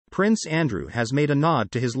Prince Andrew has made a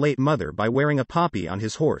nod to his late mother by wearing a poppy on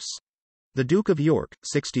his horse. The Duke of York,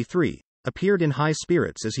 63, appeared in high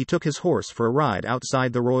spirits as he took his horse for a ride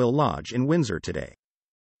outside the Royal Lodge in Windsor today.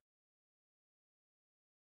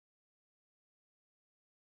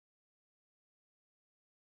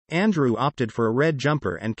 Andrew opted for a red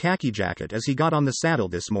jumper and khaki jacket as he got on the saddle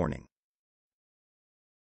this morning.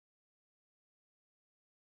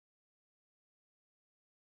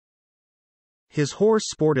 His horse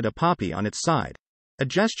sported a poppy on its side, a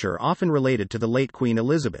gesture often related to the late Queen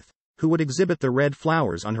Elizabeth, who would exhibit the red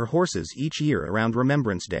flowers on her horses each year around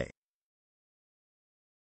Remembrance Day.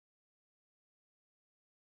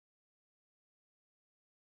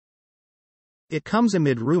 It comes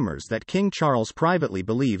amid rumors that King Charles privately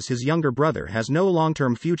believes his younger brother has no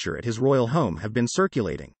long-term future at his royal home have been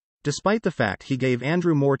circulating, despite the fact he gave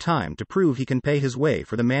Andrew more time to prove he can pay his way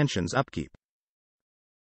for the mansion's upkeep.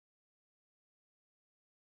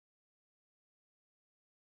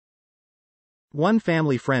 One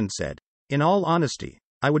family friend said, "In all honesty,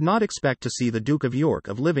 I would not expect to see the Duke of York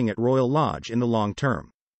of living at Royal Lodge in the long term.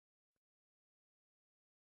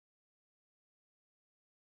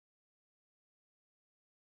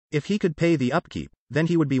 If he could pay the upkeep, then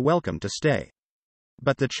he would be welcome to stay.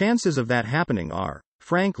 But the chances of that happening are,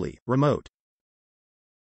 frankly, remote."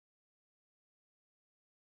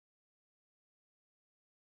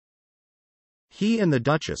 He and the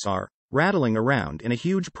Duchess are rattling around in a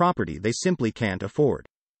huge property they simply can't afford.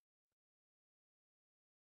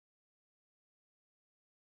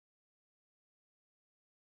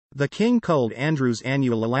 The King culled Andrew's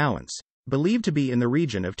annual allowance, believed to be in the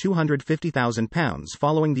region of £250,000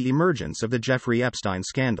 following the emergence of the Jeffrey Epstein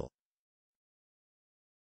scandal.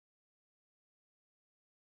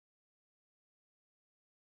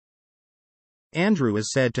 Andrew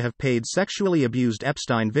is said to have paid sexually abused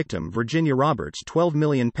Epstein victim Virginia Roberts £12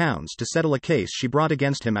 million to settle a case she brought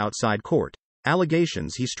against him outside court,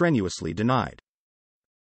 allegations he strenuously denied.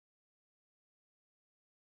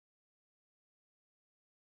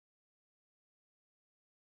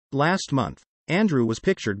 Last month, Andrew was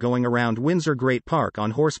pictured going around Windsor Great Park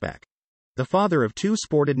on horseback. The father of two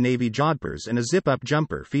sported navy jodhpurs and a zip-up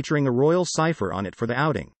jumper featuring a royal cipher on it for the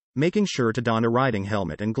outing, making sure to don a riding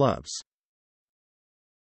helmet and gloves.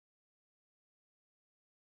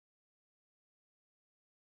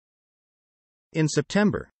 In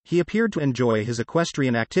September, he appeared to enjoy his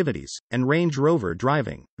equestrian activities, and Range Rover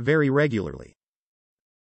driving, very regularly.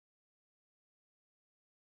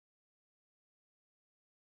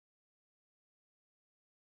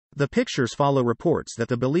 The pictures follow reports that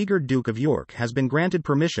the beleaguered Duke of York has been granted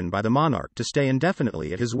permission by the monarch to stay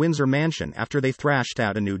indefinitely at his Windsor mansion after they thrashed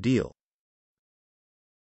out a new deal.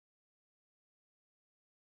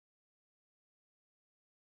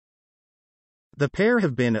 The pair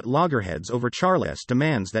have been at loggerheads over Charles'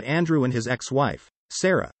 demands that Andrew and his ex-wife,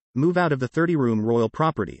 Sarah, move out of the 30-room royal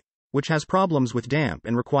property, which has problems with damp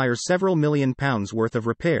and requires several £1 million worth of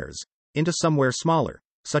repairs, into somewhere smaller,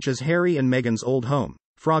 such as Harry and Meghan's old home,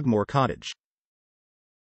 Frogmore Cottage.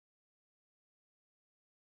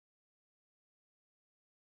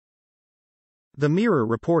 The Mirror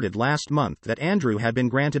reported last month that Andrew had been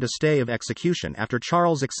granted a stay of execution after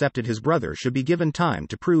Charles accepted his brother should be given time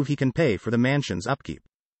to prove he can pay for the mansion's upkeep.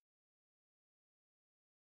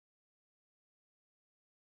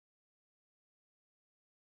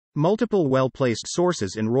 Multiple well-placed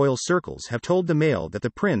sources in royal circles have told the Mail that the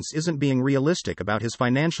prince isn't being realistic about his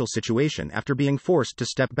financial situation after being forced to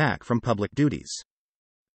step back from public duties.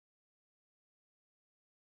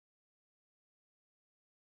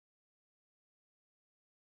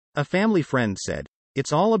 A family friend said,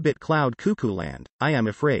 "It's all a bit cloud cuckoo land, I am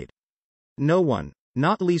afraid. No one,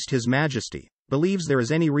 not least His Majesty, believes there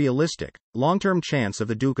is any realistic, long-term chance of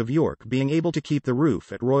the Duke of York being able to keep the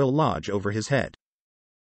roof at Royal Lodge over his head."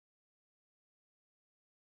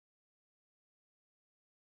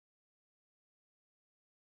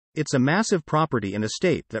 It's a massive property and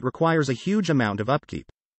estate that requires a huge amount of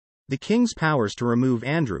upkeep. The King's powers to remove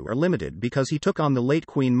Andrew are limited because he took on the late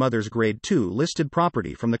Queen Mother's Grade 2 listed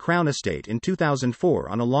property from the Crown Estate in 2004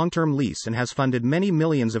 on a long-term lease and has funded many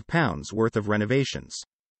millions of pounds worth of renovations.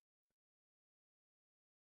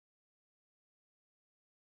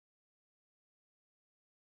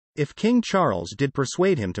 If King Charles did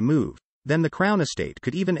persuade him to move, then the Crown Estate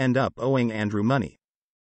could even end up owing Andrew money.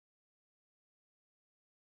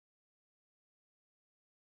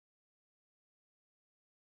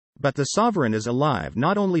 But the sovereign is alive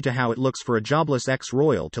not only to how it looks for a jobless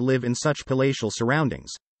ex-royal to live in such palatial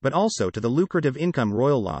surroundings, but also to the lucrative income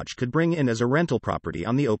Royal Lodge could bring in as a rental property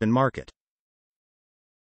on the open market.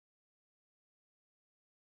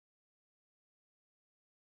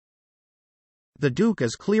 The Duke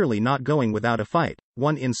is clearly not going without a fight,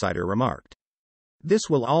 one insider remarked. This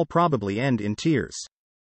will all probably end in tears.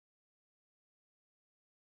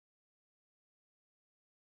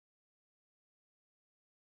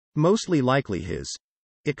 Mostly likely his.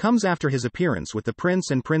 It comes after his appearance with the Prince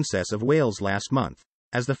and Princess of Wales last month,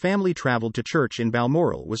 as the family travelled to church in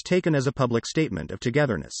Balmoral was taken as a public statement of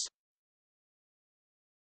togetherness.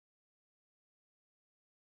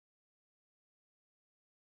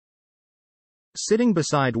 Sitting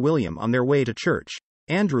beside William on their way to church,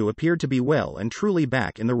 Andrew appeared to be well and truly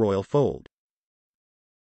back in the royal fold.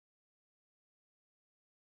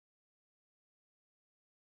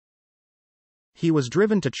 He was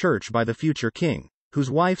driven to church by the future king, whose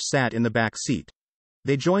wife sat in the back seat.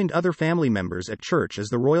 They joined other family members at church as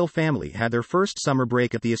the royal family had their first summer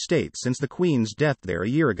break at the estate since the Queen's death there a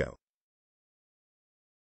year ago.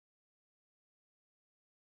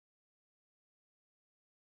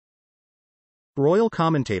 Royal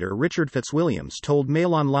commentator Richard Fitzwilliams told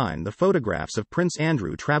Mail Online the photographs of Prince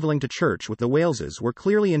Andrew travelling to church with the Waleses were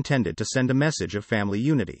clearly intended to send a message of family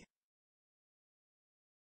unity.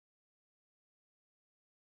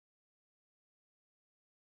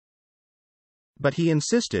 But he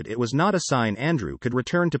insisted it was not a sign Andrew could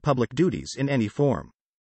return to public duties in any form.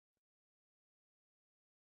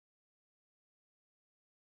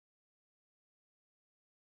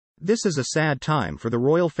 This is a sad time for the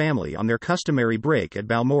royal family on their customary break at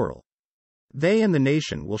Balmoral. They and the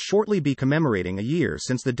nation will shortly be commemorating a year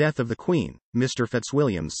since the death of the Queen, Mr.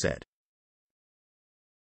 Fitzwilliams said.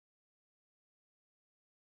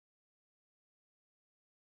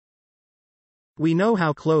 We know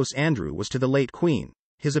how close Andrew was to the late Queen.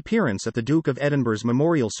 His appearance at the Duke of Edinburgh's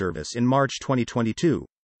memorial service in March 2022,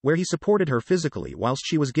 where he supported her physically whilst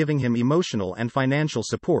she was giving him emotional and financial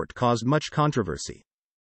support, caused much controversy.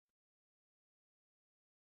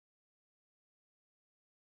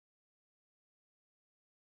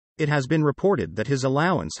 It has been reported that his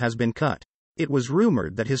allowance has been cut. It was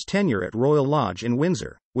rumored that his tenure at Royal Lodge in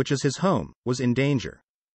Windsor, which is his home, was in danger.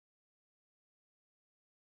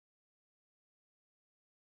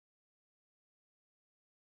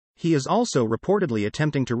 He is also reportedly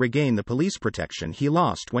attempting to regain the police protection he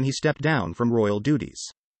lost when he stepped down from royal duties.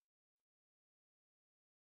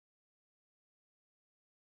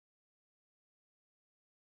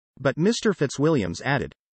 But Mr. Fitzwilliams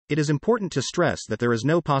added, "It is important to stress that there is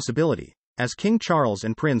no possibility, as King Charles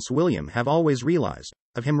and Prince William have always realized,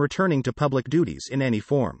 of him returning to public duties in any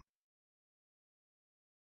form."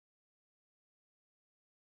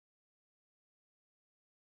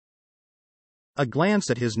 A glance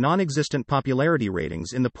at his non-existent popularity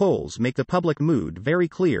ratings in the polls make the public mood very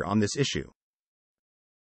clear on this issue.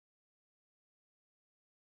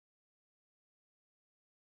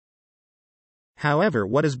 However,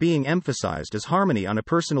 what is being emphasized is harmony on a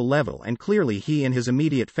personal level, and clearly he and his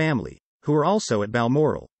immediate family, who are also at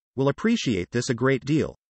Balmoral, will appreciate this a great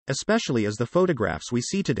deal, especially as the photographs we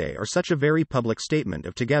see today are such a very public statement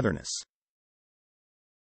of togetherness.